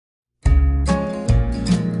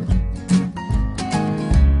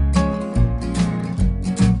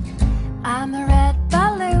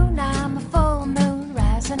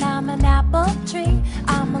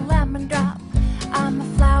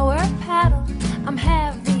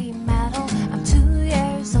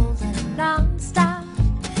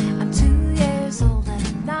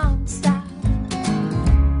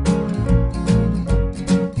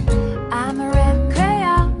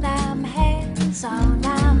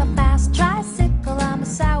I'm a fast tricycle, I'm a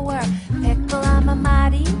sour pickle, I'm a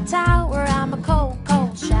mighty tower, I'm a cold,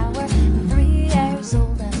 cold shower. I'm 3 years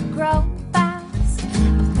old and I've grown fast.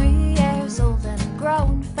 I'm 3 years old and I've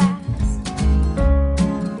grown fast.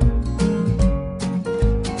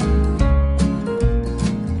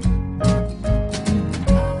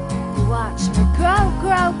 You watch me grow,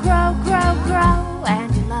 grow, grow, grow, grow,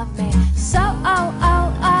 and you love me so, oh,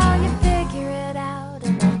 oh, oh. You figure it out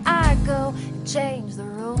and then I go and change the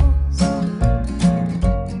rules.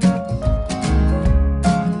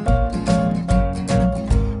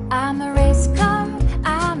 I'm a race car,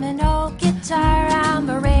 I'm an old guitar, I'm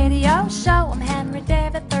a radio show, I'm Henry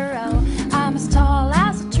David Thoreau. I'm as tall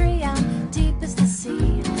as a tree, I'm deep as the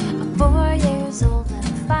sea. I'm 4 years old and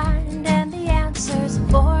I'm finding the answers. I'm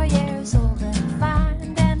 4 years old and I'm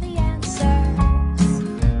finding the answers.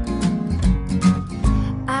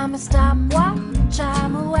 I'm a stopwatch,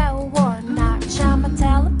 I'm a well-worn notch, I'm a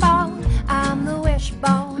telephone, I'm the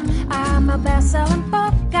wishbone, I'm a best-selling